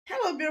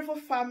Hello, beautiful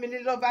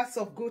family, lovers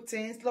of good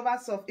things,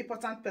 lovers of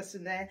important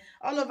personnel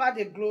all over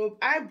the globe.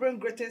 I bring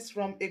greetings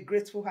from a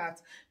grateful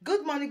heart.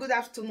 Good morning, good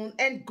afternoon,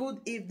 and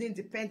good evening,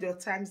 depending on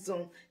your time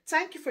zone.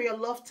 Thank you for your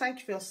love. Thank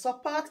you for your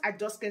support. I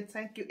just can't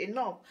thank you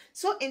enough.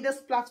 So in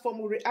this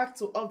platform, we react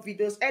to all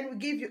videos and we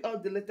give you all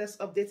the latest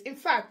updates. In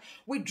fact,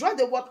 we draw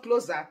the world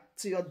closer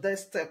to your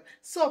doorstep.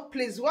 So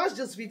please watch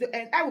this video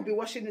and I will be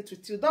watching it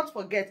with you. Don't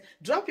forget,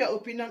 drop your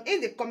opinion in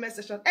the comment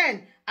section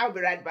and I'll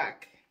be right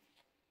back.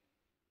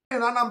 In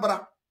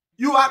Anambra,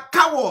 you are a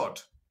coward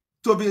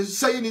to be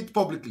saying it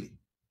publicly.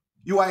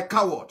 You are a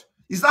coward.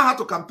 Is that how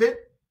to campaign?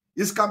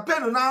 Is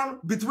campaign now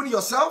between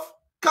yourself?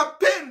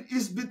 Campaign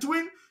is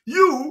between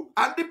you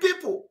and the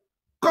people.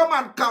 Come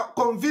and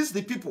convince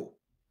the people.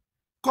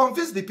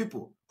 Convince the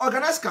people.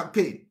 Organize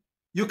campaign.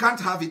 You can't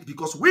have it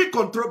because we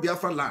control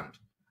Biafra land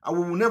and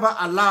we will never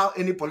allow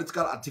any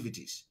political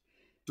activities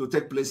to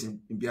take place in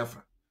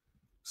Biafra.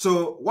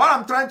 So what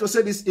I'm trying to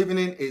say this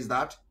evening is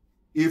that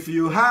if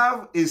you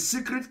have a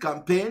secret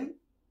campaign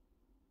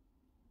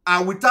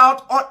and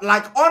without,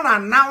 like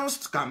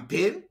unannounced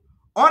campaign,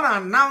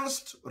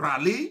 unannounced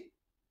rally,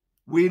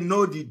 we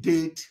know the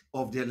date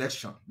of the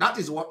election. That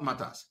is what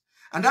matters.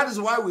 And that is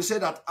why we say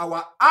that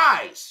our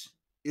eyes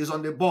is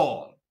on the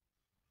ball.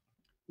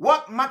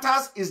 What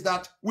matters is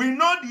that we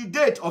know the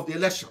date of the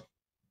election.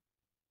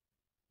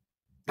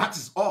 That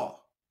is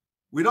all.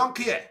 We don't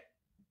care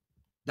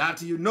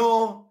that you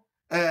know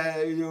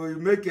you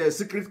make a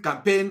secret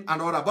campaign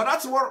and all that. But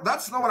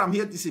that's not what I'm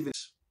here this evening.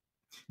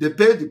 They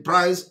pay the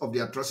price of the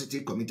atrocity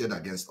committed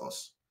against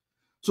us.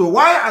 So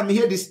why I'm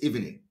here this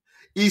evening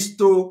is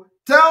to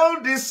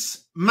tell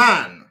this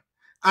man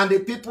and the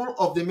people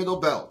of the Middle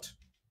Belt,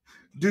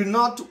 do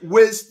not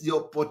waste the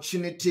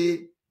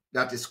opportunity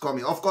that is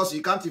coming. Of course,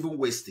 you can't even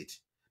waste it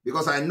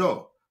because I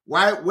know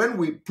when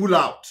we pull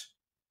out,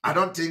 I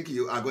don't think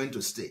you are going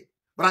to stay.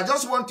 But I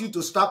just want you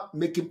to start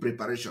making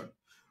preparation.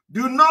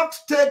 Do not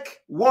take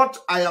what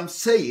I am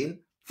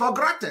saying for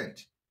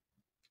granted.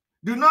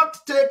 Do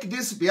not take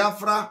this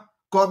Biafra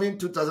coming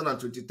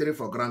 2023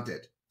 for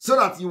granted, so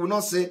that you will not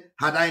say,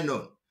 had I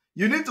known.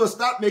 You need to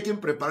start making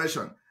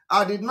preparation.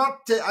 I did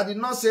not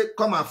say,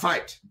 come and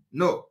fight.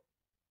 No.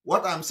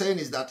 What I'm saying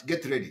is that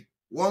get ready.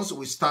 Once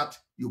we start,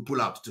 you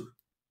pull out too.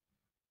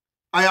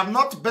 I am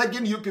not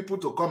begging you people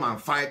to come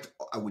and fight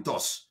with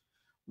us.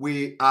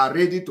 We are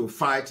ready to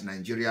fight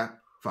Nigeria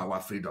for our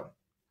freedom.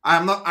 I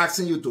am not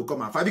asking you to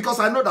come and fight because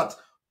I know that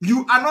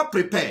you are not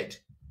prepared.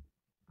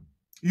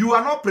 You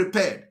are not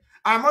prepared.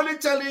 I'm only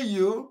telling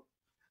you,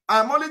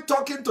 I'm only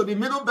talking to the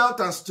Middle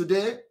Belters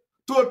today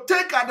to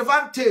take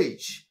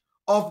advantage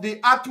of the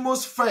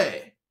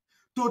atmosphere,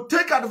 to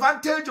take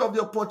advantage of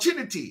the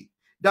opportunity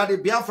that the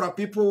Biafra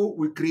people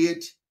will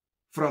create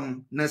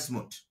from next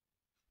month.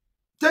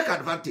 Take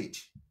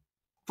advantage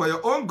for your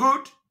own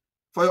good,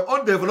 for your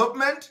own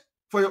development,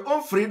 for your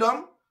own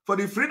freedom, for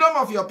the freedom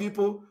of your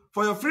people,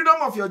 for your freedom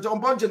of your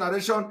unborn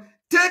generation.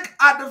 Take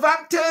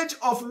advantage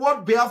of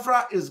what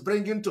Biafra is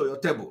bringing to your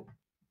table.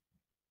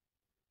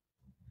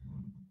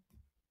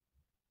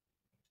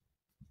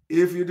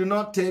 If you do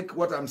not take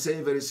what I'm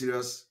saying very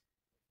serious,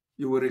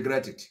 you will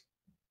regret it.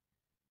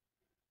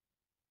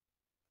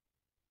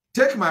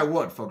 Take my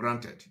word for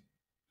granted,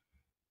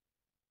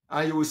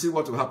 and you will see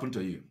what will happen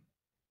to you.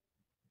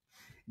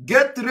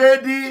 Get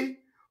ready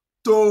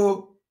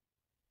to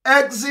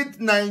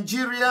exit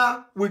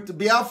Nigeria with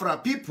Biafra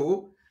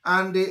people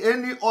and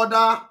any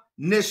other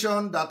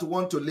nation that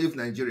want to leave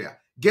Nigeria.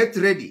 Get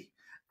ready.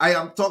 I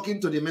am talking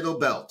to the Middle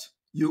Belt.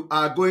 You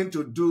are going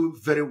to do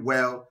very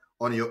well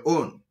on your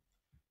own.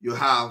 You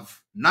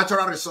have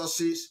natural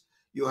resources,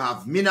 you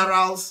have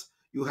minerals,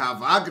 you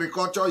have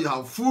agriculture, you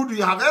have food,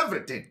 you have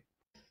everything.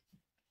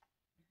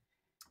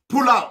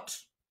 Pull out.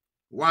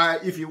 Why?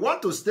 If you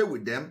want to stay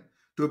with them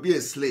to be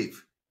a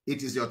slave,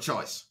 it is your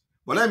choice.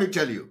 But let me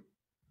tell you,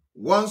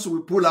 once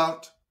we pull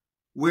out,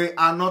 we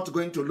are not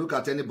going to look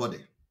at anybody.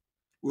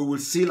 We will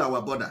seal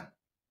our border,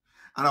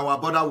 and our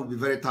border will be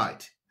very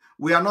tight.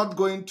 We are not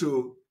going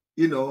to,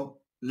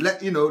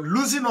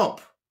 loosen up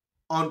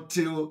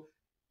until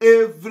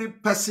every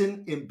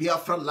person in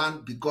Biafra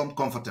land become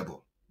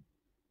comfortable.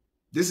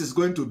 This is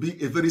going to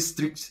be a very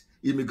strict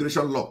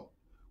immigration law.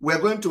 We're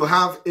going to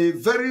have a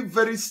very,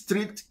 very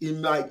strict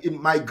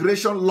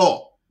immigration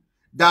law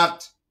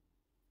that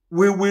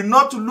we will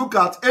not look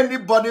at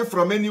anybody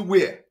from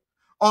anywhere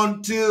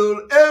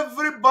until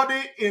everybody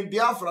in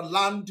Biafra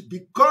land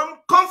become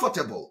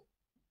comfortable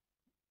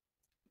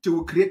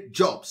to create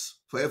jobs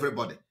for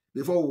everybody.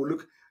 Before we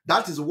look,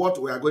 that is what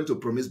we are going to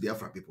promise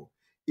Biafra people.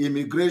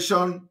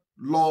 Immigration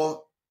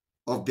law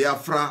of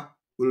Biafra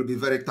will be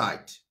very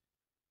tight.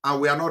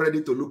 And we are not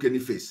ready to look any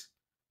face.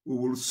 We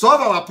will solve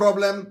our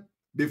problem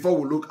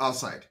before we look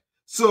outside.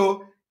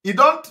 So you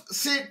don't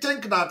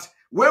think that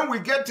when we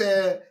get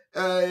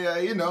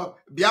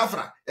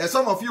Biafra,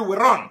 some of you will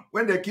run.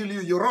 When they kill you,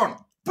 you run.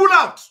 Pull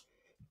out.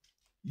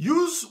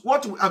 Use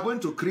what we are going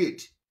to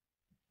create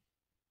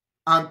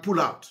and pull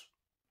out.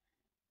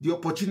 The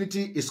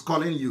opportunity is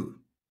calling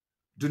you.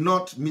 Do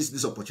not miss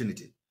this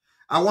opportunity.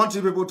 I want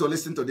you people to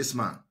listen to this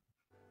man.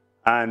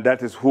 and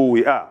that is who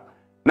we are.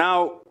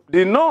 Now,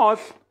 the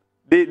North,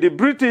 the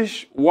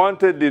British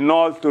wanted the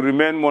North to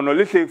remain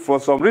monolithic for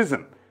some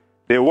reason.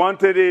 They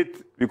wanted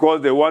it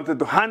because they wanted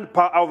to hand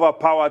over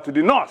power to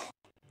the North.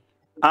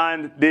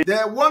 And they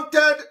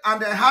wanted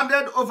and they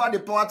handed over the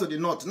power to the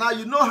North. Now,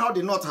 you know how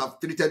the North have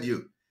treated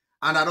you.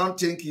 And I don't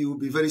think you will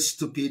be very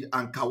stupid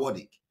and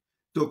cowardic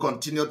to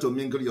continue to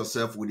mingle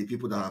yourself with the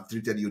people that have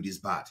treated you this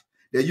bad.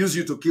 They use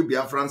you to kill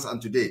Biafrans,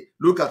 and today,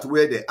 look at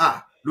where they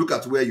are. Look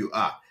at where you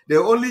are. They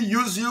only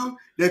use you,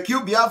 they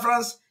kill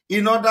Biafrans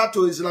in order to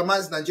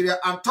Islamize Nigeria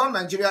and turn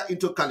Nigeria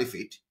into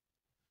caliphate.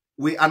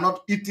 We are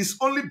not, it is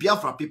only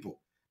Biafra people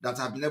that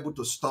have been able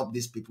to stop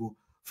these people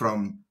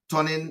from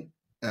turning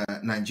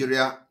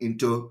Nigeria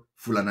into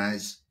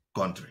Fulanized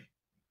country.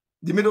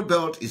 The Middle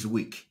Belt is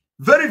weak,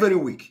 very, very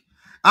weak.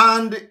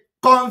 And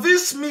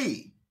convince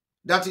me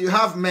that you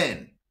have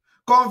men.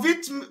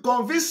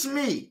 Convince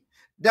me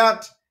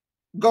that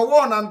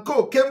Gowon and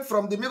Co came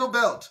from the Middle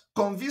Belt.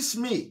 Convince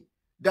me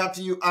that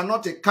you are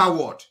not a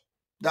coward,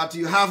 that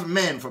you have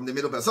men from the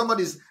Middle Belt.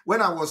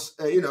 When I was,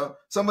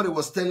 somebody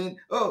was telling,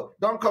 oh,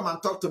 don't come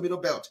and talk to Middle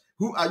Belt.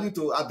 Who are you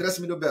to address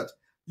Middle Belt?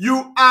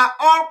 You are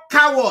all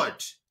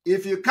cowards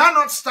if you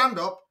cannot stand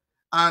up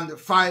and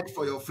fight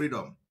for your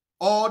freedom.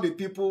 All the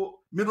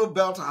people, Middle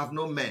Belt have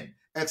no men,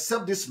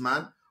 except this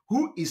man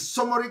who is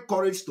summary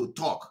courage to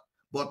talk,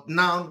 but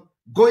now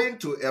going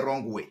to a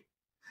wrong way.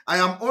 I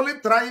am only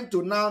trying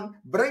to now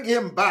bring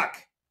him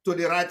back to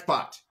the right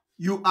path.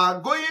 You are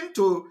going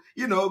to,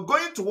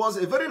 going towards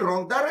a very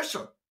wrong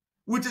direction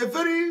with a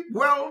very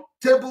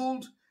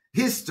well-tabled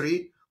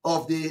history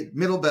of the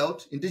Middle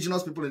Belt,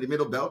 indigenous people in the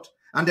Middle Belt,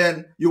 and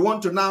then you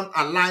want to now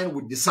align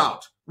with the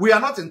South. We are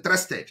not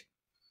interested.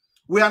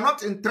 We are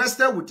not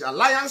interested with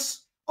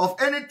alliance of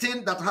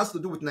anything that has to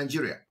do with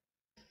Nigeria.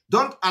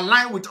 Don't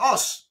align with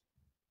us.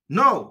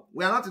 No,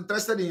 we are not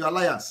interested in your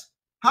alliance.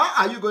 How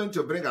are you going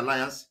to bring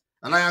alliance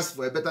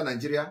for a better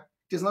Nigeria?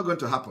 It is not going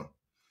to happen.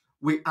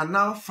 We are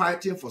now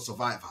fighting for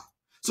survival.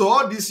 So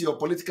all this, your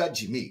political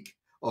gimmick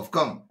of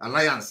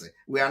alliance,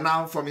 we are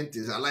now forming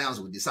this alliance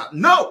with the South.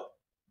 No,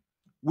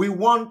 we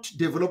want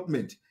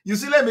development. You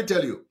see, let me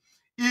tell you,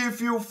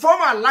 if you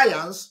form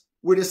alliance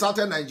with the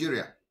Southern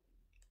Nigeria,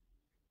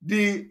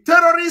 the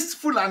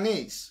terrorist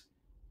Fulanis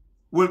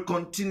will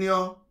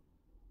continue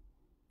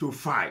to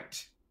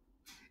fight.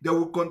 They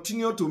will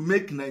continue to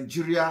make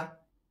Nigeria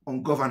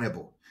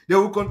ungovernable. They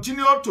will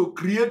continue to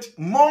create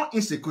more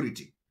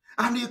insecurity.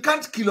 And you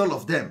can't kill all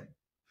of them.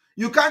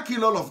 You can't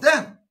kill all of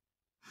them.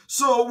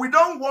 So we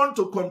don't want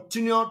to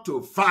continue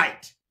to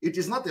fight. It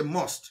is not a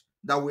must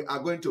that we are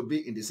going to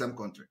be in the same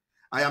country.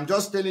 I am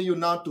just telling you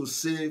now to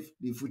save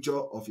the future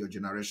of your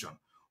generation.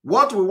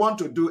 What we want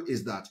to do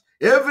is that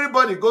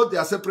everybody go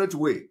their separate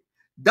way.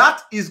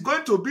 That is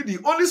going to be the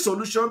only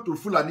solution to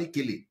Fulani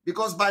killing.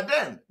 Because by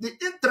then, the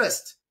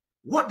interest,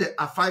 what they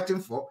are fighting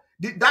for,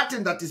 that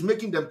thing that is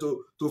making them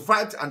to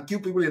fight and kill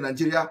people in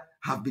Nigeria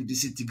have been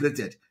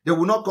disintegrated. They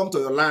will not come to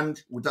your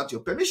land without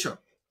your permission.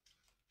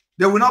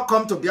 They will not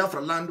come to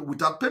Biafra land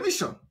without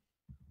permission.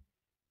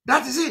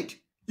 That is it.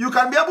 You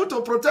can be able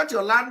to protect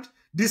your land,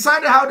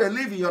 decide how they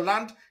live in your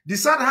land,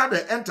 decide how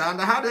they enter and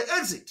how they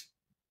exit.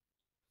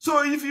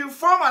 So if you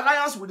form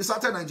alliance with the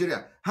Southern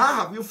Nigeria,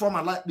 how have you formed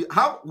alliance?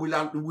 How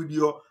will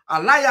your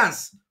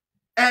alliance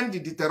end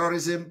the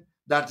terrorism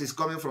that is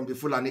coming from the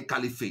Fulani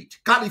Caliphate?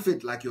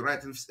 Caliphate, like you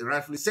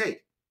rightfully said.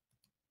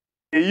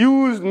 They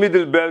used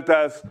Middle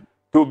Belters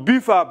to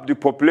beef up the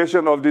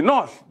population of the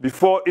North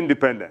before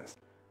independence.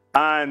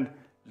 And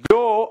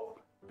though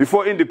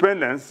before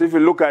independence, if you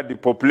look at the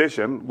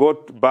population, go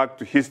back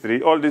to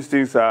history, all these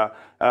things are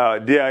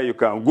there. You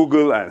can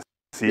Google and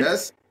see.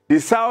 Yes. The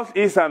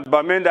Southeast and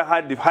Bamenda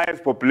had the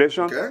highest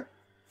population,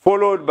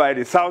 followed by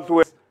the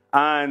Southwest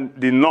and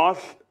the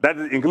North, that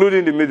is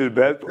including the Middle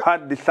Belt,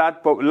 had the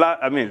third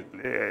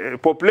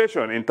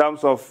population in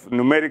terms of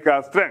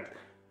numerical strength.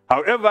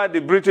 However,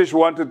 the British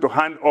wanted to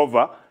hand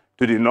over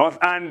to the North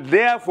and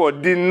therefore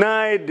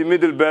denied the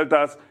Middle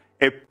Belters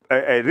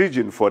a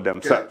region for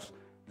themselves.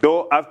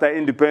 Though after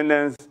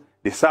independence,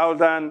 the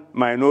southern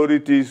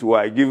minorities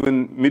were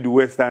given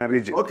Midwestern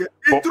region. Okay,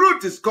 the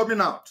truth is coming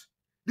out.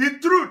 The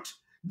truth.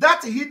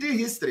 That hidden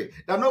history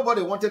that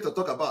nobody wanted to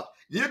talk about.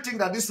 Do you think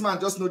that this man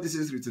just knows this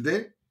history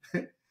today?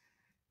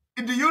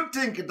 Do you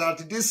think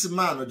that this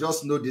man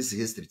just knows this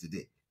history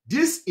today?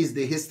 This is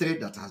the history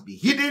that has been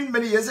hidden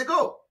many years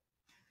ago.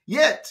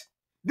 Yet,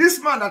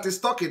 this man that is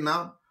talking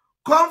now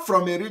come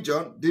from a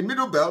region, the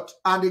Middle Belt,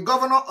 and the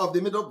governor of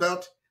the Middle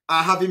Belt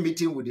are having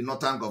meeting with the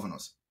Northern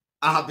governors.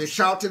 I have been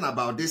shouting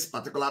about this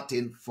particular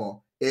thing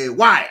for a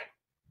while.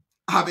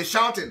 I have been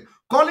shouting,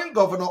 calling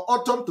Governor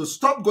Autumn to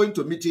stop going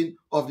to meeting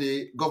of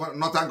the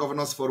Northern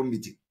Governors Forum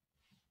meeting.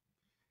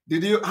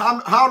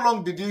 How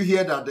long did you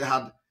hear that they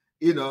had,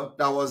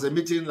 there was a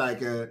meeting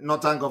like a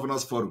Northern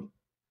Governors Forum?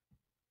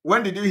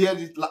 When did you hear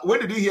it? When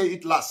did you hear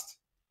it last?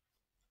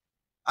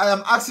 I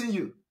am asking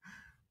you.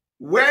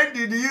 When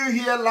did you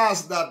hear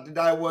last that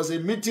there was a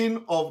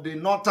meeting of the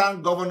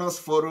Northern Governors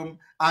Forum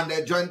and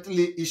a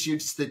jointly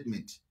issued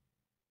statement?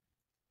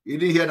 You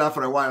didn't hear that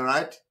for a while,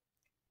 right?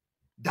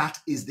 That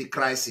is the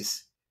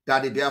crisis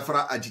that the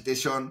Biafra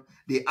agitation,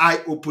 the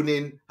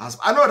eye-opening has.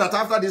 I know that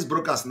after these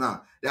brokers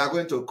now, they are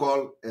going to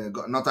call a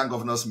Northern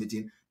Governors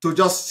meeting to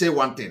just say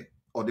one thing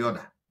or the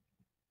other.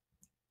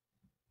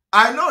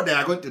 I know they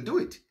are going to do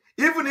it.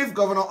 Even if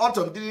Governor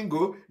Autumn didn't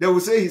go, they will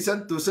say he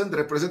sent the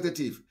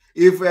representative.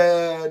 If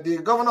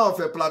the governor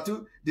of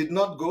Plateau did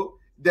not go,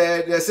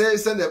 they say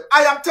send them.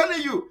 I am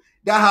telling you,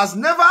 there has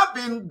never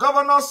been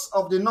governors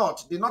of the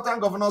North, the Northern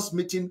Governors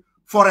meeting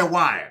for a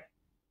while.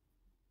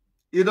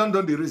 You don't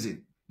know the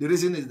reason. The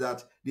reason is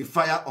that the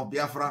fire of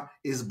Biafra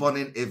is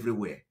burning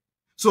everywhere.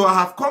 So I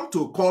have come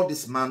to call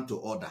this man to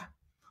order,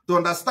 to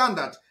understand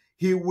that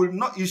he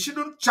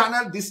shouldn't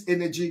channel this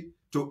energy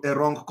to a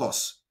wrong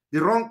cause.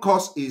 The wrong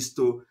cause is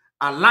to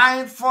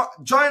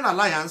join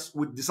alliance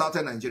with the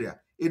Southern Nigeria.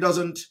 He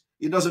doesn't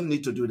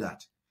need to do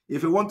that.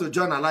 If you want to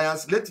join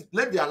alliance,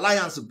 let the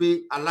alliance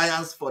be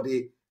alliance for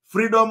the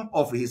freedom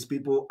of his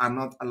people and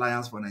not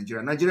alliance for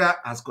Nigeria. Nigeria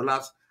has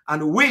collapsed,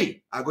 and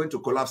we are going to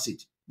collapse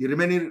it. The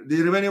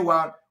remaining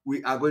one,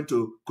 we are going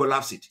to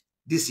collapse it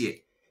this year.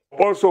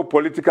 Also,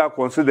 political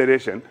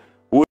consideration,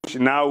 which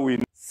now we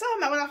know. So,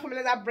 my wonderful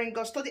family, that brings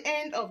us to the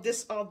end of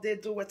this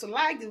update. Do well to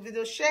like the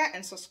video, share,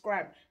 and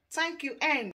subscribe. Thank you, and